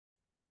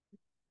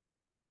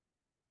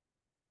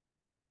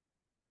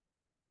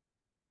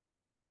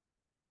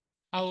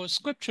Our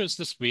scriptures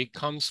this week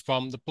comes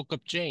from the book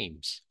of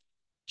James,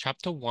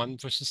 chapter 1,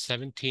 verses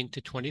 17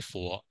 to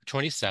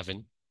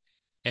 27,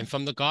 and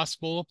from the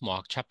Gospel of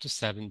Mark, chapter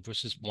 7,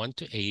 verses 1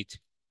 to 8,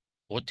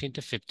 14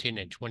 to 15,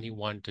 and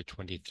 21 to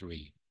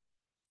 23.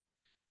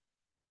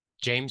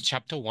 James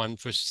chapter 1,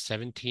 verses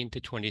 17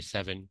 to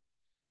 27,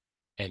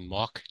 and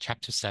Mark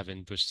chapter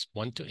 7, verses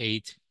 1 to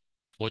 8,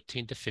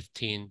 14 to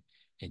 15,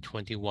 and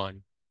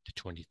 21 to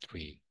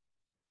 23.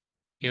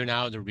 Hear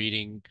now the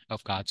reading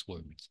of God's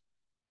words.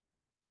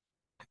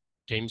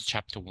 James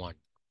chapter 1.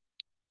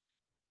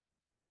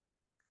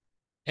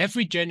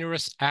 Every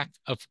generous act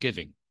of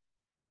giving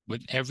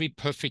with every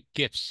perfect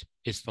gift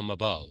is from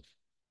above,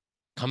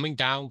 coming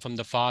down from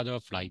the Father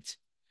of lights,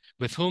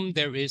 with whom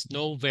there is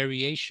no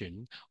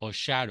variation or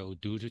shadow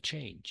due to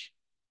change.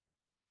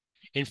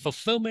 In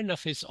fulfillment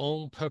of his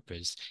own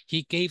purpose,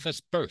 he gave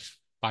us birth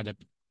by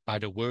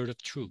the word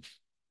of truth,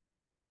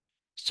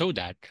 so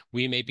that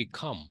we may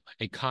become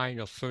a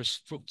kind of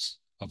first fruits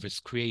of his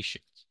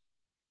creation.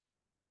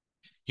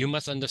 You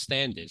must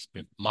understand this,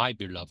 my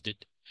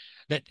beloved.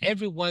 Let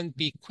everyone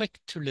be quick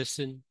to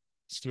listen,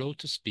 slow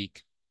to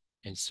speak,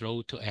 and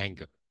slow to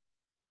anger.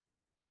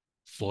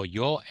 For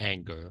your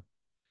anger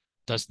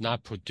does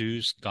not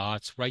produce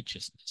God's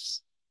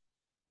righteousness.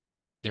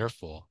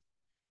 Therefore,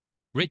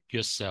 rid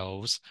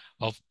yourselves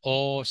of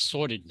all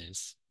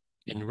sordidness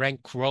and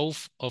rank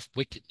growth of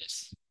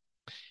wickedness,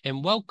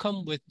 and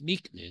welcome with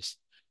meekness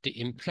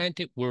the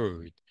implanted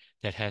word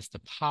that has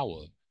the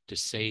power to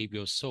save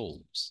your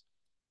souls.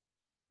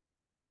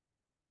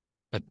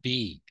 But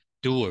be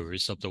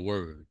doers of the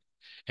word,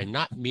 and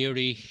not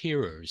merely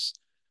hearers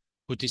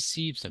who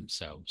deceive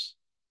themselves.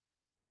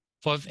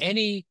 For if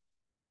any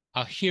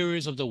are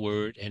hearers of the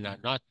word and are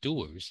not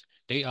doers,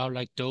 they are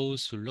like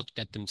those who looked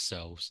at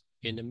themselves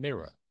in the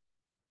mirror.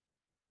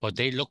 For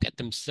they look at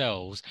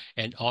themselves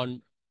and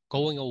on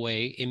going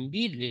away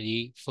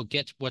immediately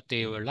forget what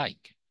they were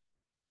like.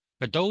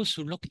 But those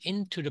who look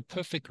into the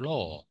perfect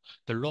law,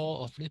 the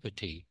law of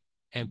liberty,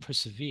 and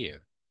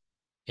persevere,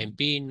 and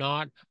be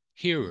not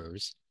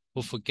hearers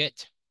who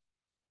forget,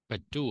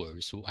 but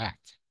doers who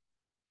act,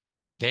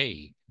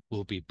 they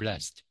will be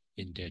blessed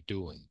in their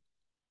doing.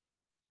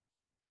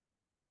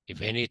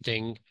 If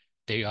anything,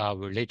 they are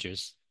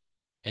religious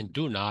and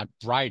do not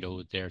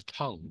bridle their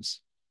tongues,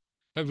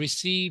 but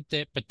deceive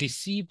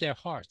their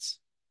hearts.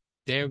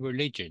 Their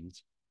religion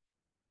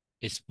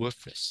is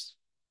worthless.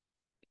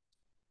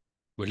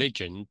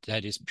 Religion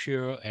that is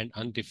pure and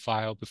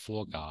undefiled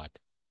before God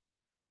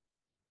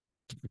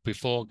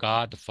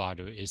the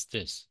Father is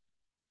this: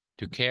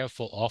 to care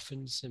for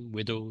orphans and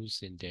widows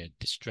in their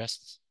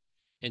distress,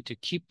 and to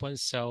keep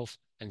oneself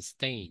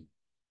unstained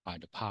by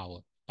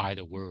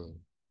the word.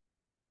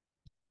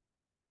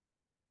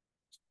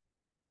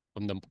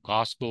 From the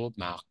Gospel of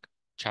Mark,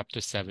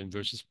 chapter 7,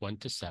 verses 1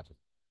 to 7,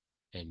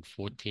 and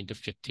 14 to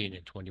 15,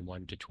 and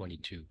 21 to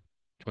 22,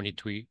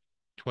 23,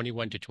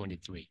 21 to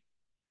 23.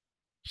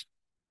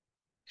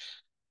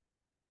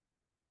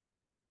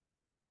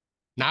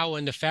 Now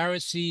when the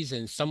Pharisees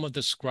and some of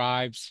the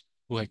scribes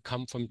who had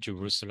come from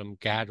Jerusalem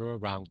gathered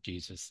around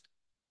Jesus,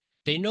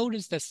 they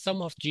noticed that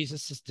some of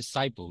Jesus'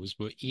 disciples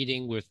were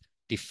eating with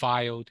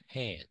defiled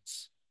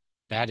hands,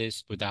 that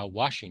is, without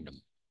washing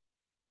them.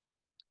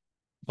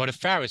 For the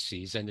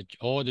Pharisees and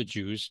all the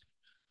Jews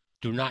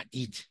do not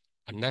eat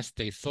unless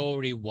they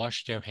thoroughly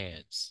wash their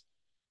hands,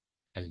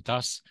 and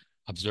thus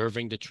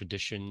observing the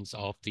traditions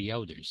of the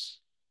elders.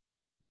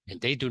 And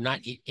they do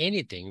not eat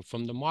anything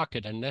from the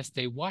market unless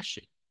they wash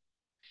it.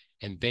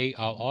 And there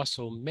are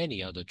also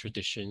many other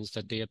traditions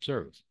that they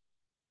observe: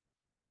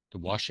 the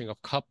washing of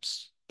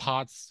cups,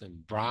 pots,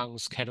 and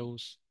bronze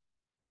kettles.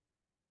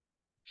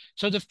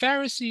 So the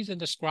Pharisees and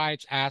the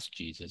scribes asked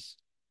Jesus,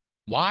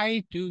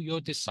 "Why do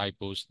your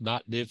disciples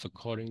not live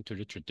according to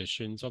the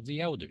traditions of the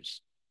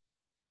elders,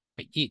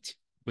 but eat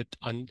with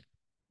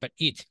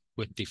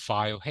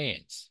defiled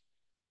hands?"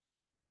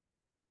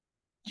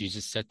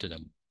 Jesus said to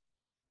them,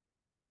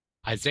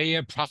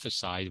 "Isaiah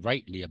prophesied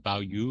rightly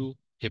about you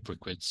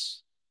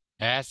hypocrites.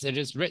 As it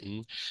is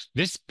written,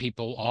 this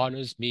people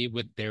honors me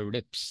with their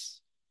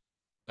lips,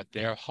 but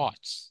their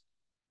hearts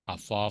are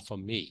far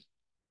from me.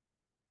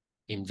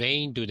 In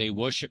vain do they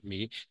worship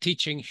me,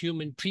 teaching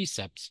human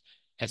precepts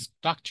as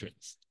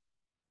doctrines.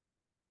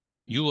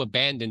 You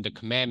abandon the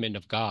commandment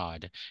of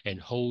God and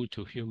hold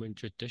to human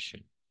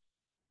tradition."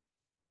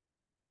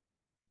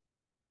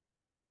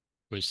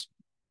 Verse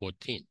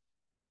 14.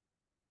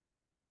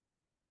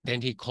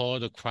 Then he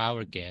called the crowd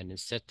again and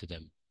said to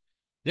them,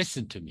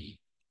 "Listen to me,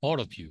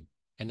 all of you,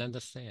 and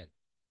understand.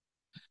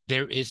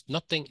 There is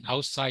nothing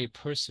outside a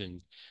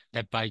person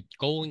that by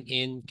going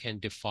in can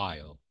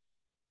defile,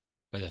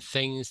 but the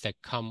things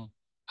that come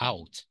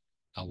out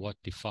are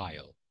what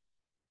defile.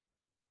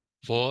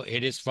 For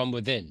it is from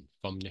within,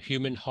 from the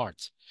human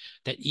heart,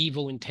 that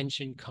evil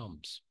intention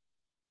comes: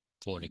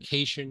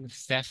 fornication,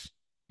 theft,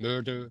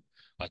 murder,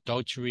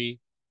 adultery,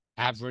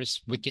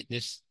 avarice,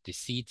 wickedness,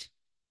 deceit,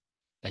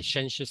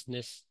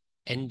 licentiousness,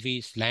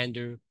 envy,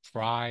 slander,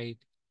 pride,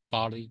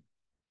 folly.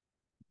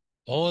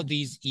 All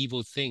these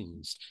evil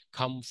things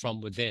come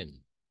from within,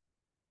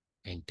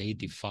 and they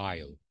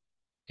defile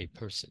a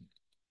person.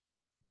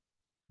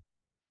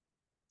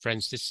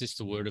 Friends, this is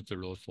the word of the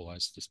Lord for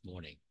us this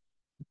morning.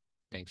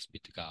 Thanks be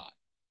to God.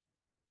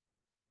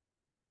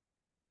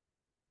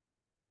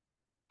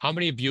 How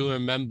many of you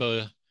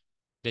remember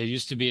there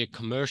used to be a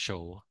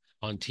commercial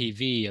on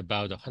TV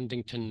about the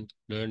Huntington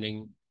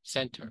Learning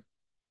Center,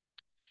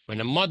 when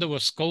a mother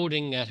was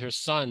scolding at her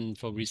son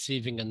for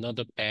receiving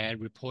another bad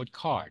report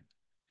card,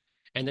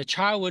 and the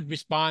child would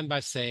respond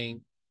by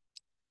saying,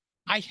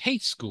 "I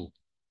hate school.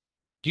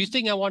 Do you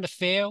think I want to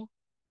fail?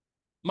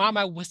 Mom,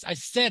 I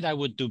said I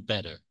would do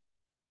better."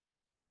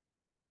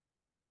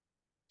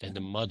 Then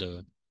the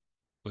mother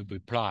would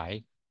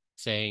reply,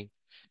 saying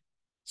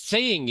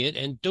it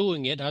and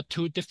doing it are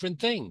two different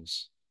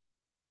things.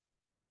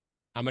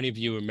 How many of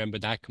you remember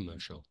that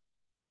commercial?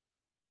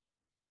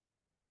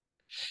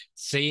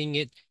 Saying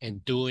it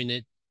and doing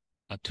it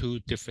are two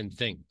different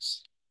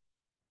things.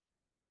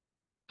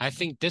 I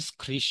think this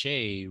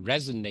cliche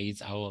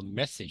resonates our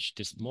message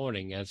this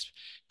morning as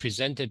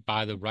presented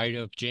by the writer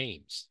of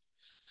James,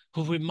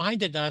 who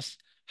reminded us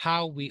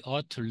how we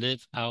ought to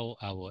live out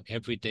our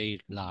everyday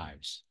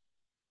lives,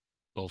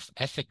 both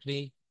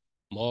ethically,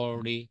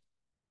 morally,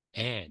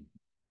 and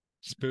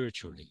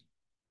spiritually.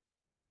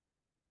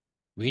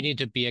 We need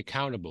to be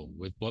accountable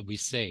with what we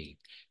say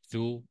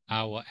through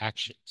our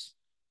actions,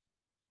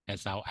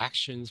 as our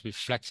actions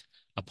reflect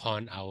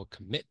upon our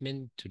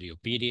commitment to the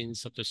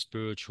obedience of the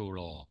spiritual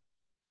law.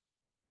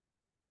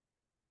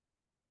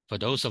 For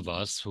those of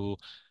us who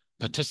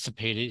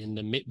participated in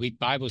the midweek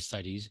Bible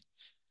studies,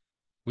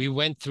 we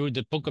went through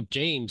the book of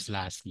James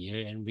last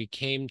year, and we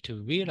came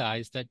to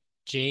realize that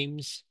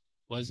James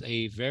was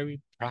a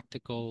very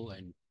practical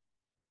and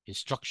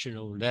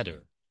instructional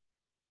letter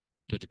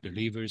to the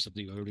believers of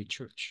the early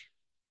church.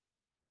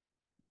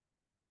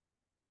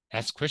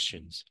 As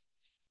Christians,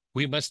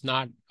 we must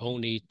not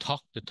only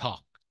talk the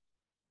talk,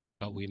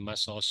 but we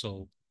must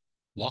also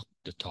walk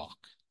the talk.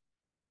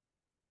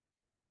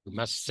 We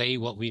must say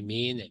what we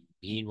mean and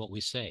mean what we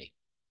say.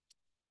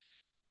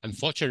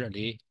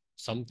 Unfortunately,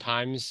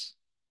 sometimes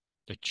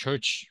the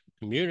church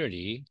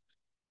community,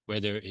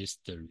 whether it's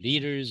the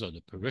leaders or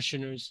the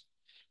parishioners,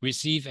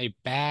 receive a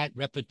bad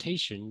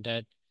reputation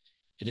that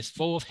it is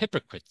full of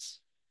hypocrites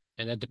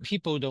and that the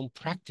people don't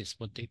practice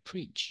what they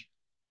preach.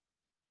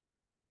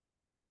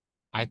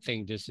 I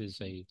think this is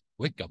a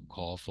wake-up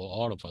call for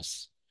all of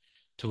us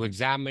to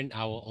examine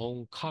our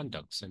own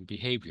conducts and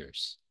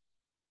behaviors,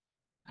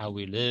 how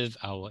we live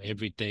our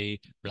everyday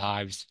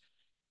lives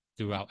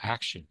through our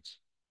actions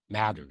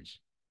matters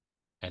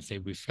as they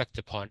reflect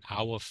upon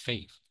our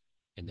faith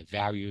and the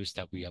values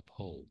that we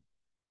uphold.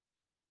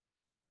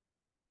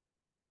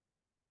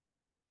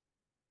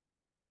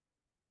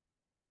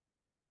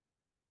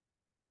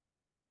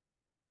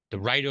 The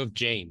writer of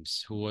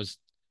James, who was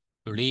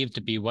believed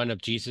to be one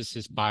of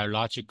Jesus's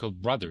biological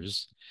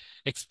brothers,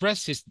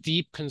 expressed his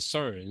deep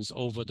concerns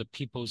over the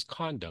people's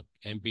conduct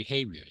and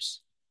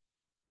behaviors.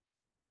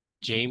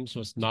 James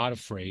was not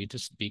afraid to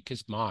speak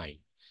his mind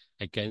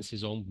against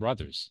his own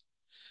brothers,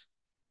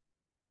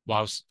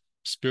 while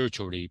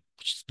spiritual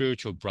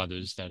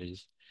brothers, that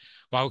is,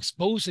 while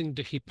exposing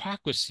the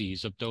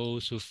hypocrisies of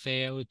those who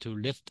fail to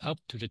live up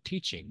to the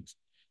teachings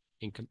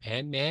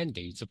and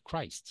mandates of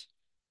Christ.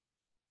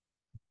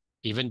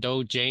 Even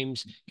though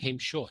James came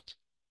short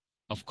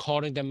of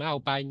calling them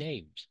out by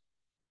names,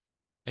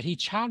 but he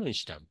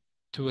challenged them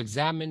to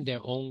examine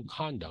their own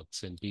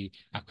conducts and be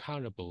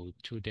accountable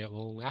to their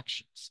own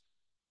actions.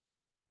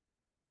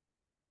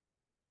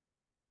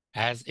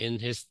 As in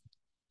his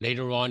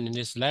later on in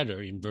his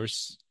letter in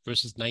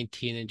verses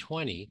 19 and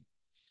 20,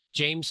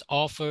 James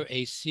offered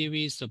a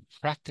series of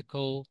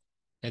practical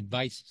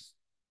advices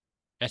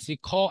as he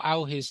called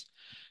out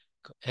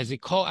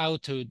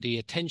to the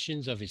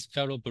attentions of his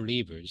fellow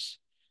believers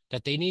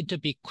that they need to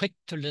be quick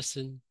to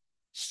listen,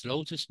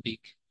 slow to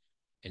speak,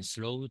 and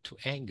slow to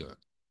anger.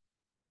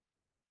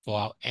 For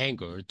our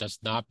anger does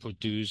not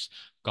produce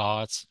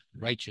God's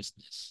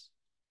righteousness.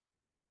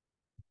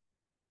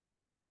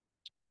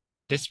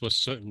 This was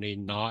certainly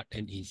not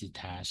an easy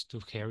task to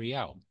carry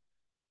out.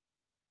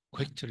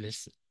 Quick to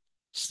listen,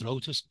 slow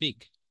to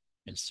speak,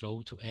 and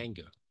slow to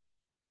anger.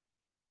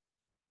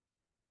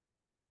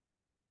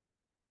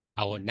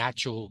 Our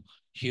natural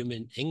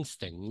human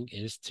instinct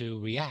is to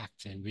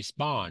react and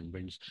respond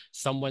when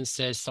someone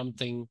says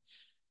something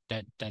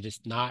that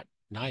is not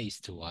nice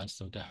to us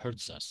or that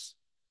hurts us.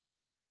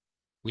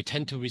 We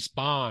tend to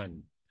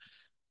respond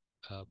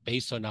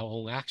based on our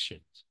own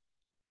actions.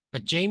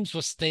 But James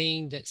was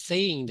saying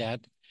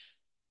that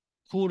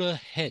cooler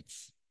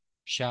heads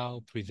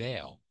shall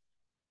prevail.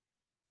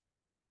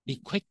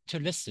 Be quick to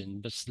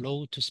listen, but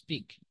slow to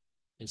speak,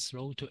 and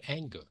slow to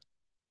anger.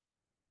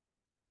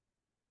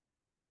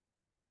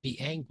 Be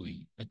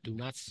angry, but do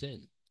not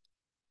sin.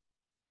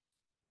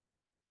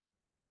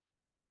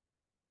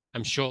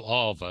 I'm sure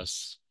all of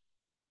us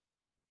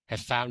have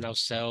found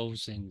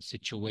ourselves in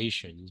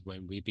situations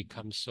when we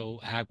become so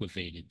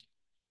aggravated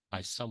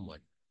by someone.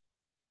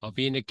 or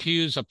being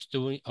accused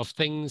of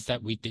things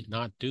that we did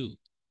not do.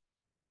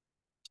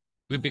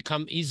 We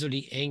become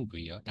easily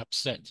angry or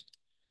upset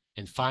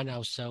and find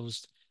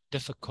ourselves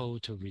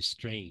difficult to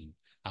restrain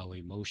our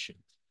emotions.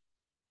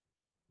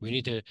 We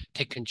need to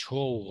take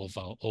control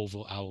of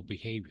over our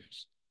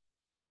behaviors,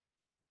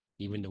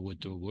 even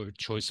with the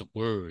choice of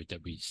word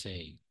that we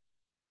say.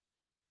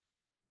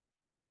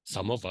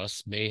 Some of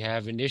us may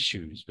have an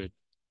issues with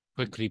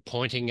quickly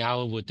pointing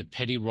out with the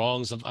petty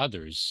wrongs of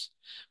others,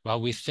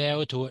 while we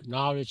fail to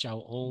acknowledge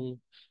our own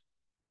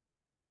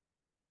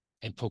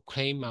and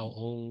proclaim our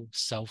own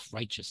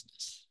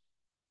self-righteousness.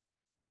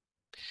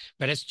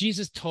 But as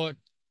Jesus taught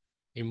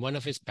in one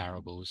of his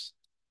parables,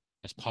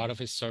 as part of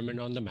his Sermon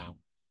on the Mount,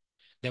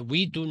 that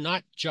we do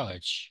not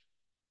judge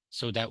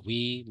so that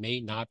we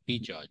may not be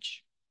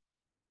judged.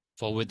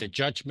 For with the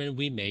judgment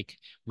we make,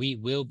 we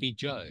will be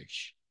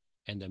judged,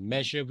 and the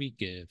measure we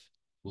give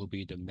will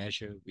be the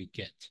measure we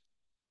get.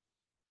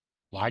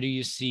 Why do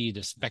you see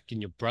the speck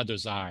in your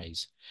brother's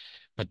eyes,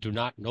 but do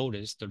not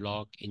notice the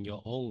log in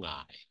your own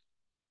eye?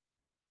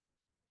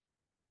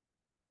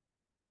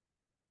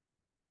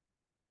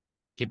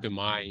 Keep in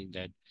mind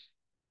that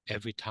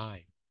every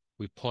time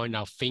we point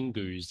our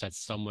fingers at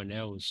someone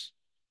else,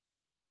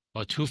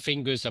 or two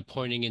fingers are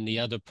pointing in the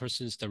other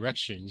person's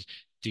directions,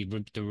 the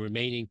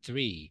remaining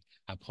three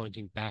are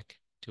pointing back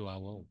to our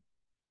own.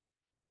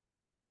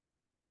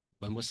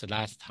 When was the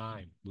last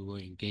time we were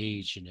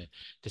engaged in a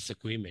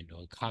disagreement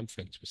or a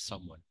conflict with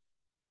someone?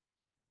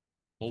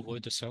 What were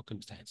the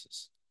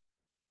circumstances?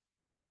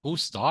 Who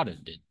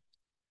started it?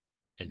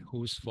 And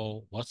whose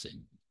fault was it?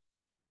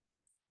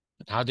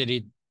 And how did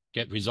it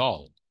get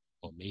resolved?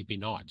 Or maybe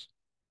not.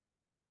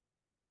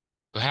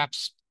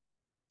 Perhaps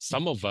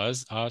some of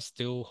us are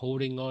still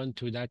holding on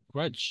to that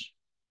grudge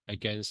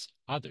against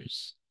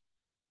others.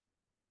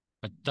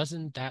 But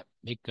doesn't that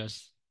make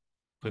us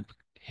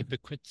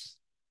hypocrites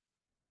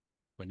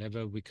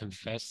whenever we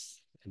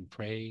confess and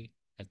pray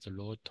as the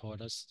Lord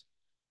taught us?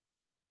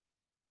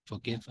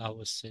 Forgive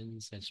our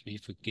sins as we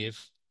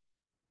forgive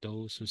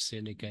those who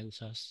sin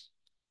against us.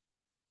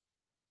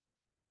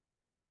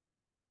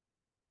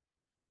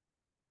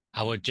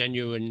 Our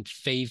genuine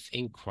faith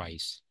in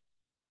Christ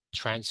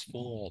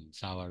transforms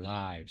our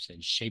lives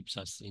and shapes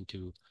us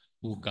into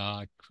who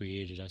God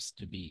created us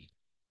to be.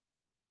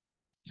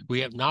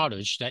 We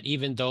acknowledge that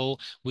even though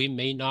we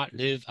may not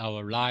live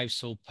our lives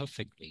so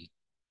perfectly,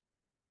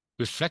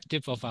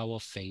 reflective of our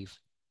faith,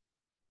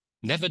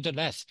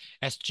 nevertheless,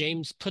 as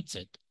James puts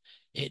it,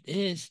 it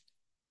is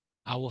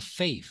our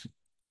faith.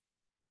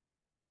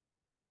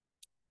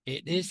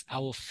 It is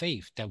our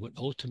faith that would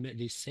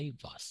ultimately save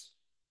us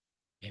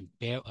and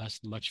bear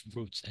us much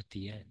fruits at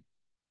the end.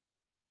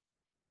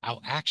 Our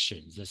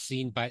actions, as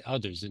seen by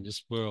others in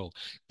this world,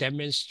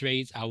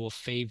 demonstrates our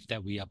faith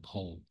that we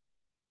uphold.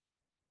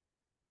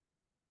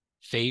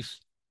 Faith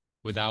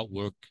without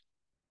work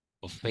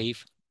or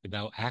faith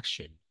without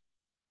action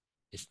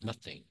is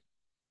nothing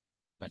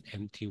but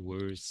empty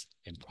words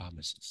and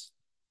promises.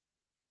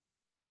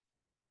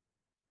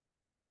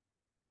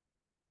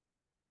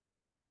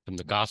 From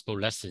the gospel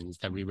lessons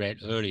that we read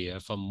earlier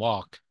from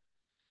Mark,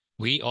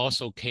 we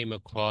also came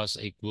across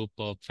a group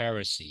of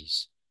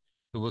Pharisees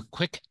who were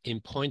quick in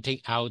pointing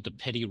out the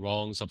petty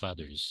wrongs of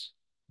others.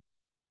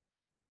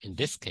 In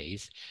this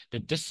case, the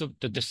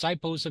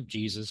disciples of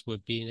Jesus were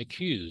being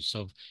accused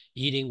of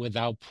eating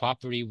without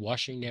properly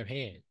washing their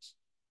hands.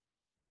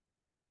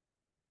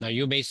 Now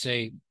you may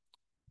say,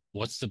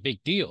 what's the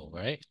big deal,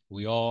 right?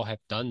 We all have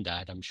done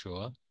that, I'm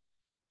sure,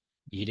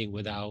 eating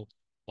without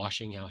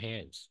washing our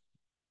hands.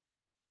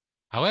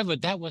 However,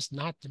 that was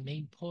not the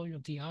main point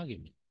of the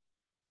argument.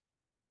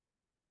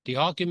 The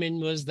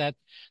argument was that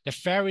the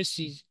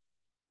Pharisees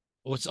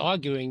was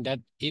arguing that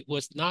it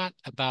was not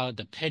about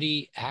the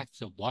petty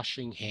acts of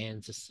washing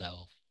hands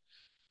itself,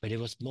 but it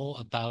was more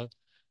about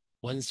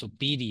one's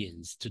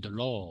obedience to the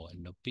law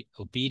and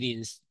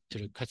obedience to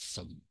the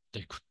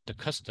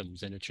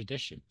customs and the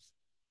traditions.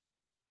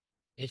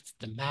 It's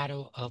the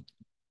matter of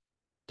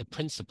the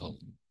principle.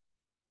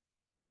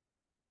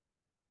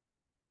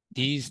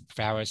 These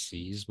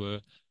Pharisees were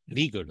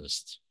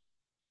legalists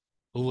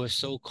who were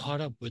so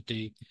caught up with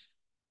the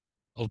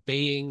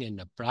obeying and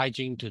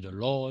obliging to the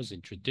laws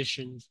and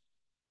traditions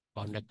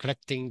while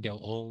neglecting their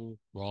own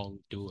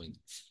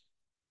wrongdoings.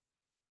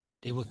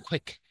 They were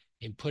quick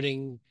in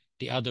putting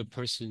the other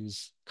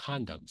person's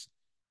conduct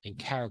and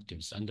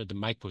characters under the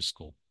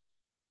microscope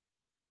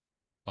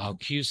while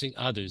accusing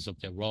others of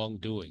their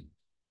wrongdoing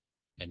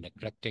and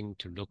neglecting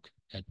to look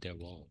at their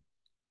own.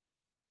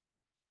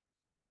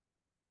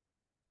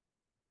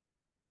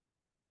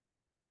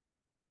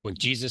 When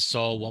Jesus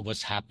saw what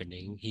was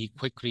happening, he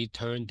quickly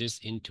turned this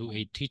into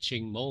a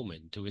teaching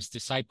moment to his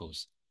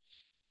disciples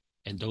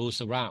and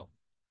those around.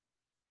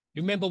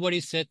 You remember what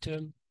he said to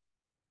them?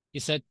 He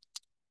said,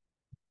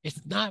 it's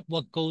not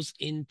what goes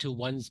into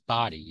one's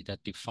body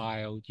that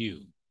defiles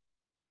you,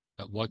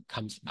 but what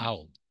comes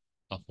out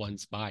of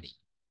one's body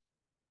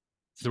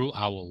through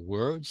our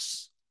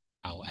words,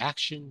 our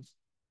actions,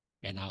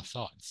 and our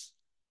thoughts.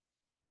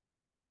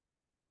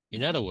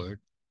 In other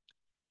words,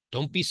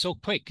 Don't be so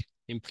quick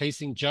in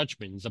placing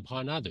judgments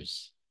upon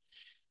others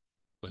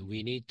when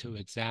we need to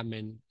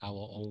examine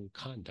our own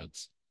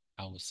conducts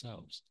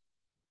ourselves.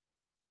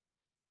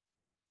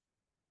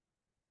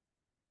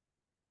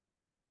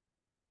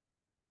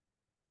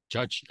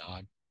 Judge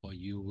not, or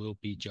you will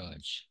be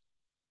judged.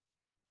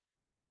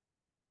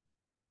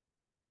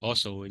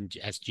 Also,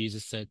 as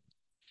Jesus said,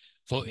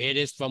 for it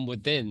is from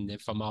within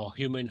and from our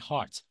human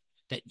hearts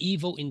that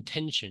evil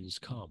intentions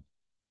come.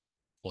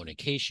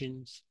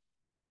 Fornications,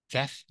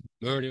 theft,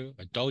 murder,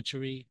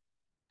 adultery,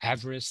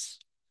 avarice,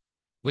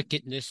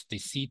 wickedness,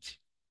 deceit,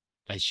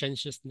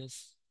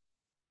 licentiousness,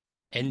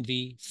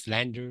 envy,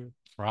 slander,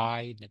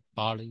 pride, and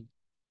folly.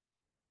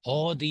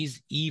 All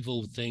these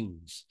evil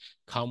things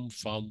come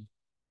from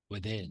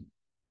within,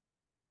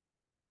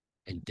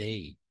 and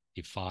they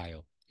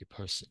defile a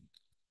person.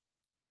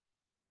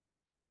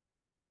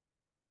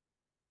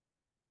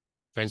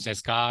 Friends,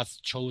 as God's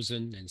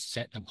chosen and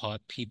set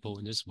apart people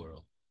in this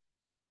world,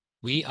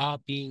 we are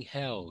being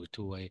held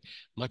to a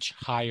much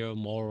higher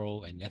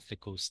moral and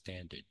ethical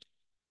standard.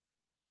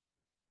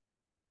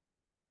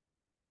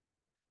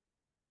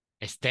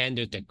 A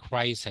standard that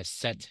Christ has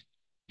set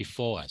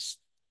before us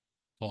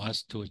for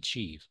us to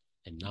achieve,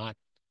 and not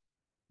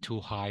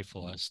too high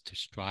for us to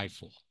strive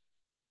for.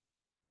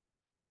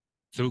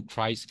 Through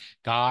Christ,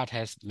 God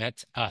has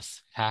met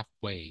us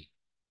halfway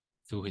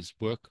through his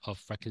work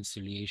of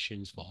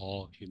reconciliation for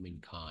all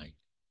humankind.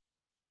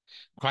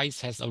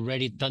 Christ has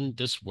already done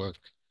this work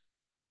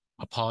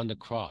upon the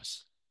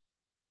cross,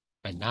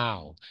 but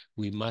now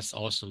we must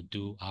also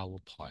do our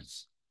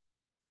parts.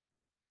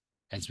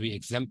 As we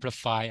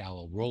exemplify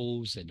our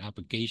roles and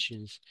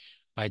obligations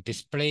by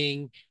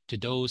displaying to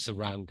those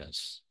around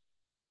us,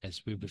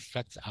 as we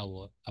reflect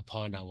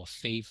upon our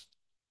faith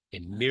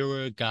and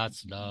mirror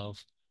God's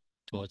love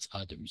towards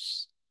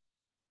others.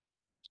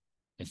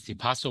 As the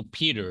Apostle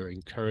Peter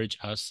encouraged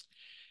us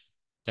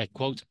that,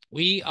 quote,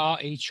 we are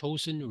a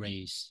chosen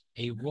race,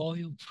 a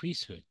royal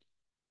priesthood,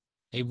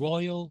 a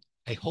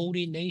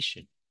holy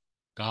nation,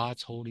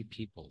 God's holy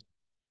people,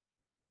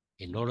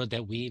 in order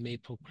that we may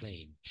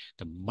proclaim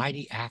the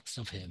mighty acts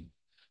of him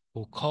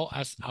who called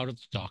us out of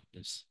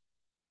darkness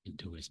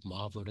into his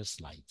marvelous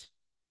light.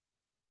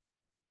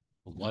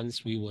 For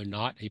once we were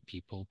not a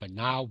people, but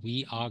now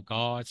we are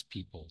God's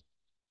people.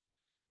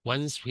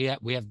 Once we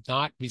have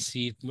not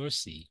received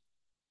mercy,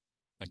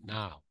 but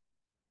now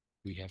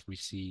we have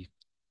received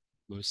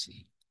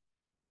mercy.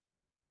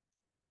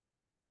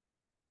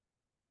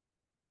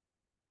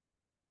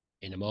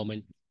 In a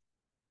moment,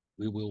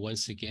 we will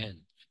once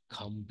again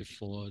come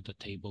before the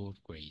table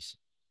of grace.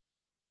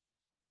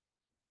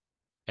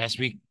 As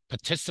we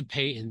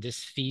participate in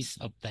this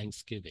feast of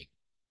thanksgiving,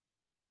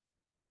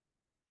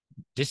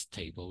 this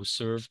table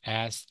serves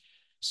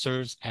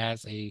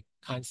as a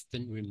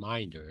constant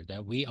reminder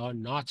that we are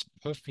not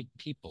perfect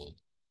people,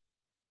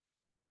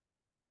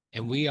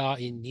 and we are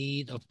in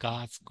need of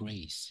God's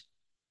grace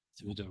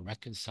through the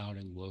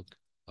reconciling work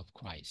of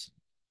Christ.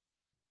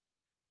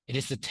 It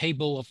is the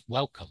table of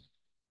welcome,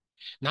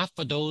 not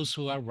for those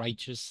who are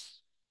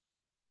righteous,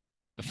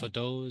 but for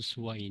those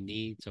who are in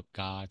need of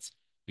God's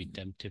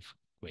redemptive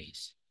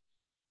grace.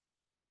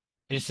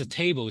 It is a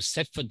table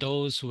set for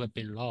those who have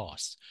been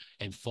lost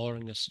and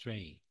fallen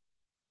astray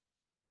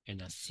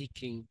and are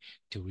seeking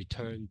to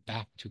return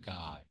back to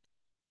God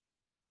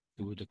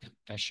through the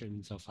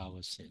confessions of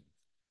our sin.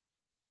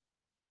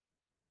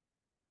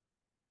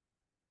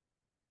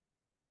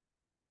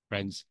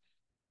 Friends,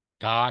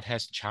 God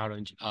has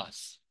challenged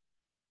us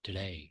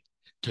today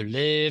to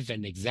live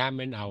and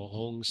examine our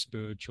own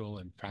spiritual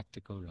and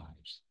practical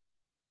lives.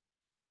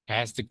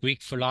 As the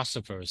Greek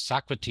philosopher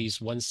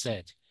Socrates once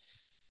said,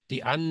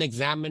 the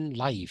unexamined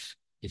life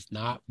is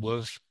not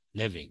worth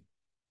living.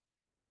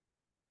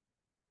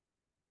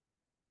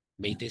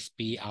 May this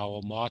be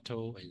our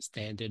motto and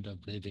standard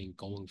of living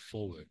going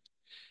forward,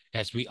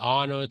 as we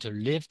honor to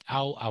live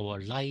out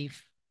our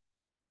life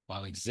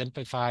while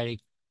exemplifying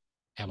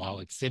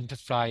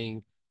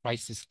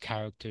Christ's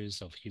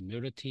characters of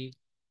humility,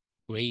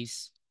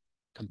 grace,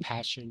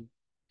 compassion,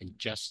 and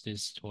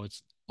justice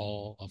towards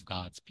all of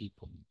God's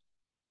people.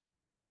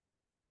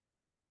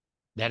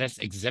 Let us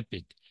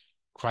exhibit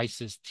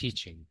Christ's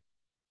teaching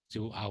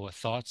through our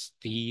thoughts,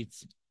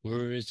 deeds,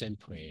 words, and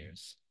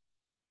prayers.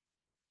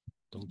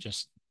 Don't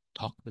just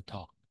talk the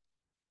talk,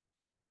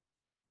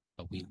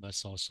 but we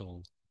must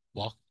also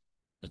walk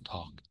the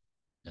talk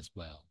as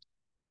well.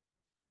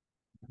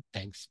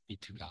 Thanks be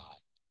to God.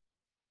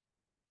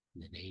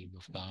 In the name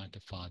of God the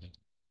Father,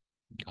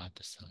 God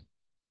the Son,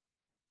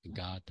 and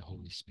God the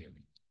Holy Spirit.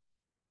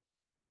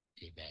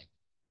 Amen.